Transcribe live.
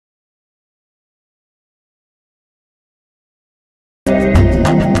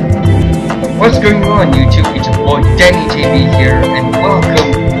What's going on YouTube? It's your boy Danny JB here and welcome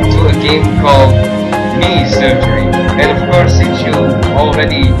to a game called Knee Surgery. And of course, since you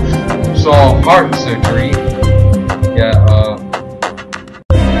already saw Heart Surgery,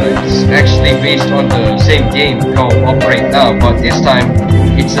 it's actually based on the same game called Operate Now, but this time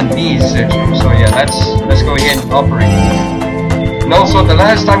it's a knee surgery. So yeah, let's go ahead and operate. And also the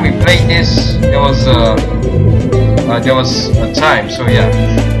last time we played this, there was a time, so yeah.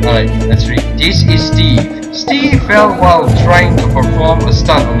 Alright, let's read. This is Steve. Steve fell while trying to perform a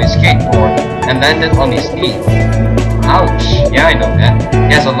stunt on his skateboard and landed on his knee. Ouch, yeah, I know that.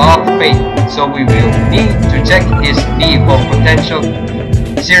 He has a lot of pain, so we will need to check his knee for potential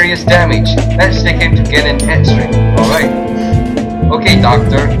serious damage. Let's take him to get an x-ray. Alright. Okay,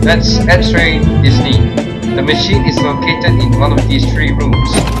 doctor, let's x-ray his knee. The machine is located in one of these 3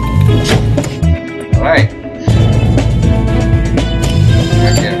 rooms. Alright.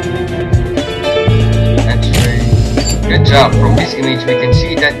 Right there. X-ray. Good job. From this image we can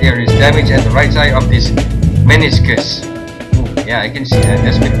see that there is damage at the right side of this meniscus. Ooh, yeah, I can see that.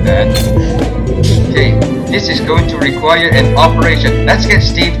 That's pretty bad. Okay, this is going to require an operation. Let's get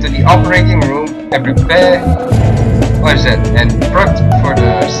Steve to the operating room and prepare. What is that? And prep for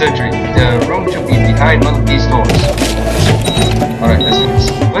the surgery. The room should be behind one of these doors. Alright, let's do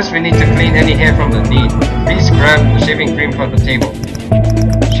this. First, we need to clean any hair from the knee. Please grab the shaving cream from the table.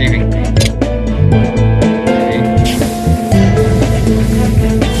 Shaving cream. Okay.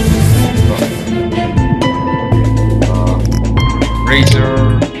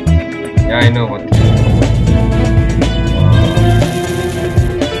 Razor. Yeah, I know what to do.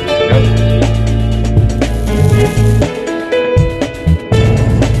 Yep.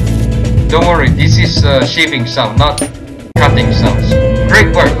 Don't worry, this is shaving sound, not cutting sounds.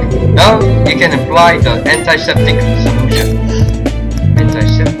 Great work! Now you can apply the antiseptic solution.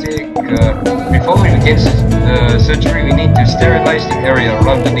 Antiseptic. Before we begin the surgery, we need to sterilize the area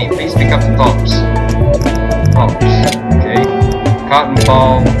around the knee. Please pick up the tongs. Tongs. Okay. Cotton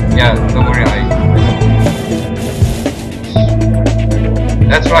ball. Yeah, don't worry, I know.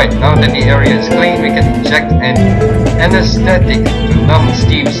 That's right. Now that the area is clean, we can inject an anesthetic to numb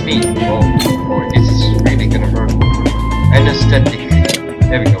Steve's knee. Oh, this is really gonna hurt. Anesthetic.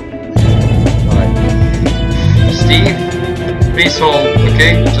 There we go. Alright. Steve, please hold,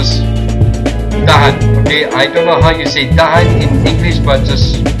 okay? Just tahan, okay? I don't know how you say tahan in English, but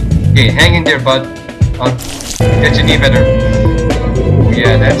just okay, hang in there, bud. I'll get your knee better. Oh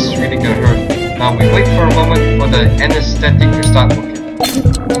yeah, that's really gonna hurt. Now we wait for a moment for the anesthetic to start working.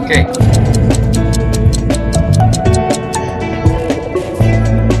 Okay.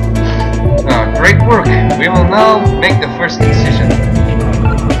 Great work. We will now make the first incision.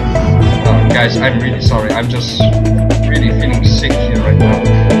 Guys, I'm really sorry. I'm just really feeling sick here right now.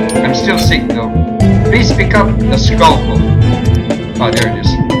 I'm still sick though. Please pick up the scalpel. Oh, there it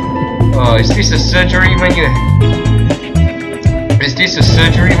is. Is this a surgery when you... Is this a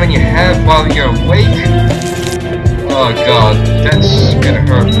surgery when you have while you're awake? Oh god, that's gonna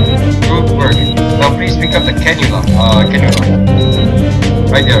hurt. Good work. Now please pick up the cannula.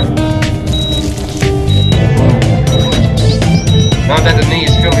 Cannula. Right there. Now that the knee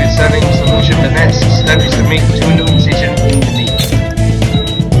is filled with saline solution, the next step is to make 2 new incisions in the knee.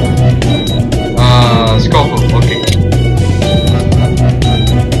 Scalpel, okay.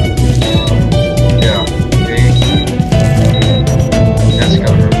 Yeah, okay. That's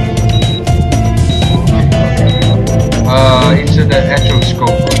gonna hurt. Okay. Insert the actual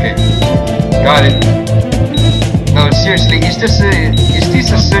scope, okay. Got it. No, seriously, is this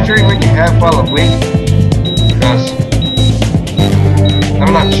a surgery when you have while awake? Because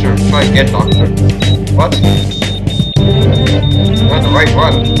I'm not sure. Try again, doctor. What? Not the right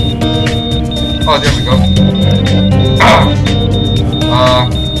one. Oh, there we go.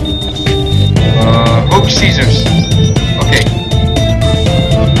 Hook scissors. Okay.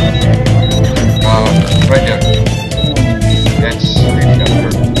 Right there. That's really gonna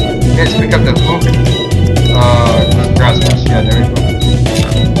hurt. Let's pick up the hook. Graspers. Yeah, there we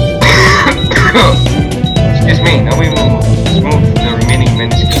go. Excuse me. Now we move the remaining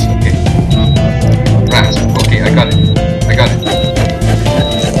meniscus. Okay. Grasp. Okay, I got it.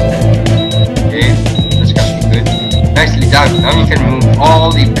 Okay, that's got me good. Nicely done. Now you can remove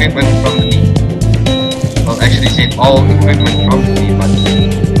all the equipment from the knee. Well, actually said all equipment from the knee, but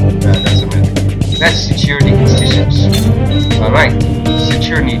doesn't matter. Let's secure the incisions. Alright,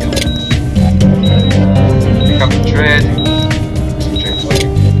 secure needle. Pick up the thread.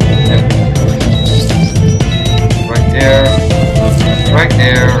 Right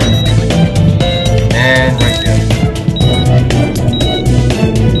there, and right there.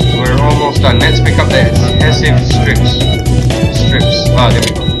 We're almost done. let's pick up the adhesive strips. Ah, there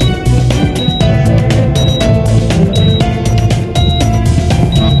we go.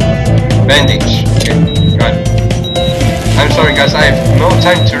 Bandage. Okay, got it. I'm sorry guys, I have no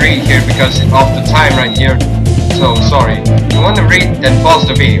time to read here because of the time right here. So sorry. If you want to read, then pause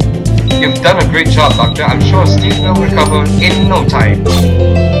the video. You've done a great job, Doctor. I'm sure Steve will recover in no time.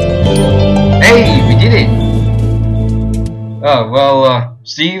 Hey, we did it! Oh, well,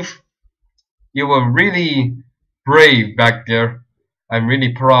 Steve, you were really brave back there. I'm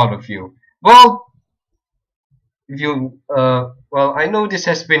really proud of you. Well, well, I know this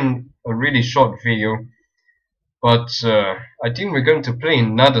has been a really short video, but I think we're going to play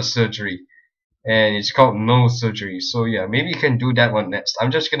another surgery, and it's called nose surgery. So yeah, maybe you can do that one next.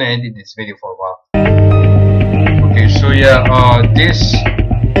 I'm just gonna edit this video for a while. Okay, so yeah, this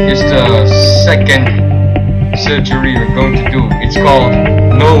is the second surgery we're going to do. It's called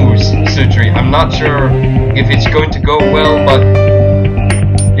nose surgery. I'm not sure if it's going to go well, but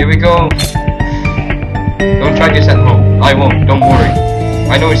here we go. Don't try this at home. I won't, don't worry.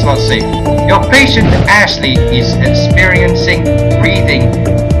 I know it's not safe. Your patient Ashley is experiencing breathing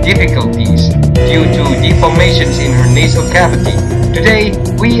difficulties due to deformations in her nasal cavity. Today,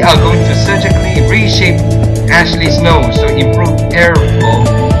 we are going to surgically reshape Ashley's nose to improve airflow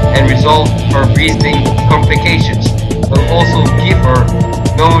and resolve her breathing complications. We'll also give her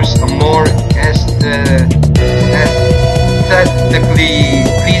nose a more aesthetically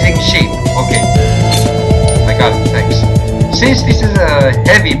pleasing shape. Okay, I got it, thanks. Since this is a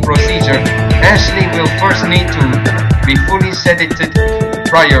heavy procedure, Ashley will first need to be fully sedated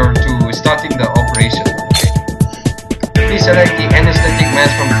prior to starting the operation. Okay. Please select the anesthetic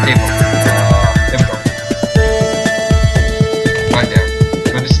mask from the table. There we go. Right there.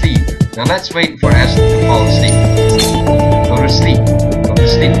 Go to sleep. Now let's wait for Ashley to fall asleep. Go to sleep. Go to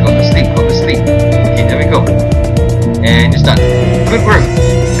sleep. Go to sleep. Go to sleep. Okay, there we go. And it's done. Good work.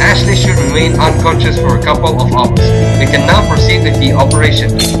 Ashley should remain unconscious for a couple of hours. We can now proceed with the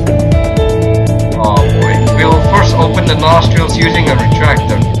operation. Oh boy. We'll first open the nostrils using a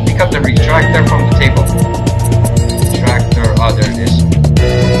retractor. Pick up the retractor from the table. Retractor. Oh, there it is.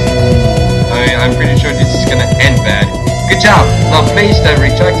 I'm pretty sure this is gonna end bad. Good job. Now place the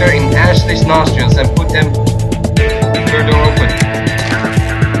retractor in Ashley's nostrils and put them further open.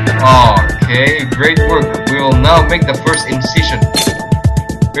 Okay, great work. We will now make the first incision.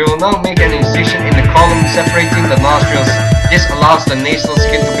 We will now make an incision in the column separating the nostrils. This allows the nasal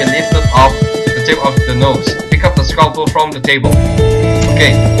skin to be lifted off the tip of the nose. Pick up the scalpel from the table.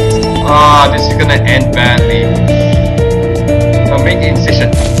 Okay. This is gonna end badly. Now make the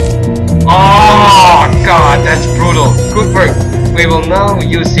incision. Oh god, that's brutal. Good work. We will now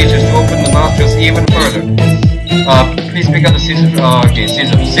use scissors to open the nostrils even further. Please pick up the scissors. Okay,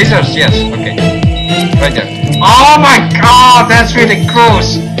 scissors. Scissors, yes. Okay. Right there. Oh my god, that's really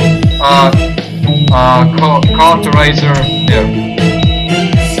gross. Cauterizer there.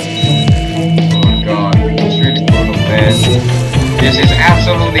 Oh god, it's really brutal, man. This is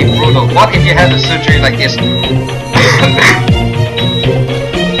absolutely brutal. What if you had a surgery like this?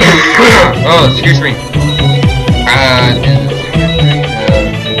 Oh, excuse me.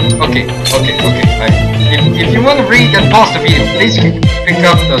 Okay. If you want to read, then pause the video. Please pick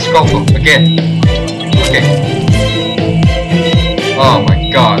up the scalpel again. Okay. Oh my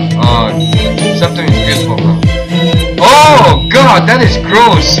god. Something is useful now. Oh god, that is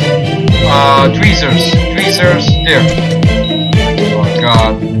gross. Tweezers. Tweezers. There. Oh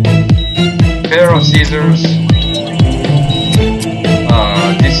god. Pair of scissors.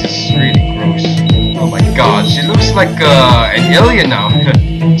 This is really gross. Oh my god, she looks like an alien now.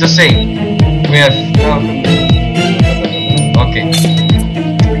 Just saying. We have okay.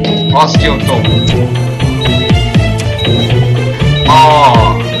 Osteotome.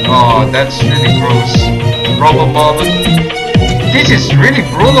 Oh, that's really gross. Rubber bullet. This is really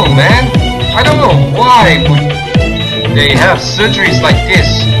brutal, man. I don't know why would they have surgeries like this.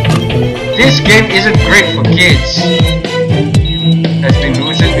 This game isn't great for kids. Has been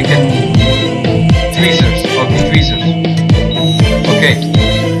loosened. We can tweezers. Okay, tweezers. Okay.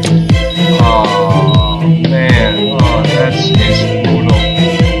 Oh man. Oh, that's brutal.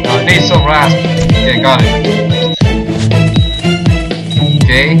 Nasal rasp. Okay, got it.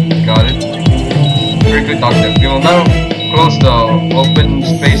 Okay, got it. Very good, doctor. We will now close the open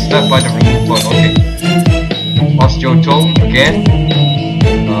space left by the remove button. Okay. Osteotome again.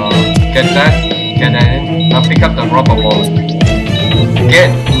 Get that. Get that in. Now pick up the rubber ball.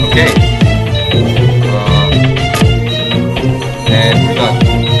 Again. Okay. And we're done.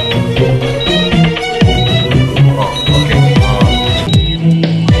 Oh, okay.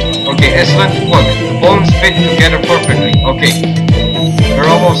 Okay, excellent work. The bones fit together perfectly. Okay, we're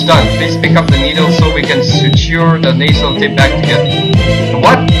almost done. Please pick up the needle so we can suture the nasal tip back together. The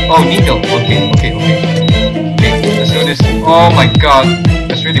what? Oh, needle. Okay, okay, okay. Okay, let's do this. Oh my god,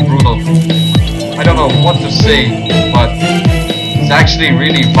 that's really brutal. I don't know what to say, but it's actually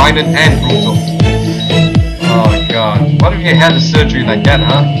really violent and brutal. Oh my god. What if you had a surgery like that,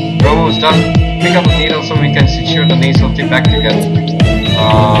 huh? We're almost done. Pick up the needle so we can secure the nasal tip back together.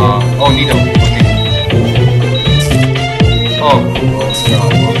 Oh, needle. Okay. Oh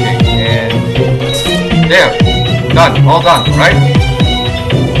god. Okay. And there. Done. All done, right?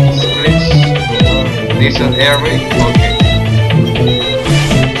 Splits. Nasal airway. Okay.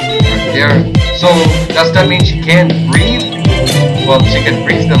 Right there. So, does that mean she can't breathe? Well, she can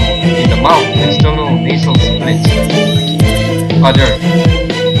breathe them in the mouth. External nasal splits. There.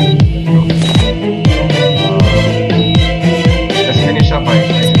 Let's finish up by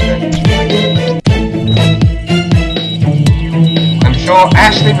I'm sure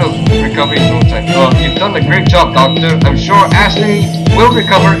Ashley will recover in no time. You've done a great job, Doctor. I'm sure Ashley will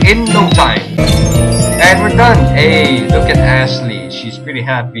recover in no time. And we're done. Hey, look at Ashley. She's pretty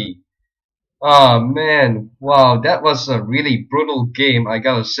happy. Oh man, wow, that was a really brutal game, I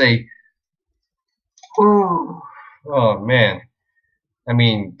gotta say. Ooh. Oh man, I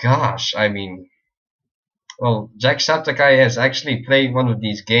mean, gosh, I mean, well, Jacksepticeye has actually played one of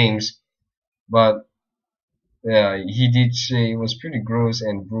these games, but yeah, he did say it was pretty gross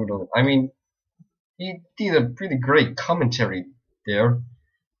and brutal. I mean, he did a pretty great commentary there.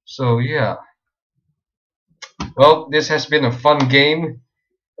 So yeah, well, this has been a fun game.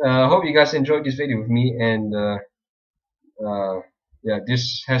 Hope you guys enjoyed this video with me, and yeah,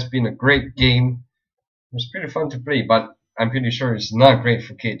 this has been a great game. It was pretty fun to play, but I'm pretty sure it's not great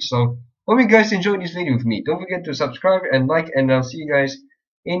for kids. So hope you guys enjoyed this video with me. Don't forget to subscribe and like, and I'll see you guys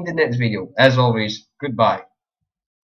in the next video. As always, goodbye.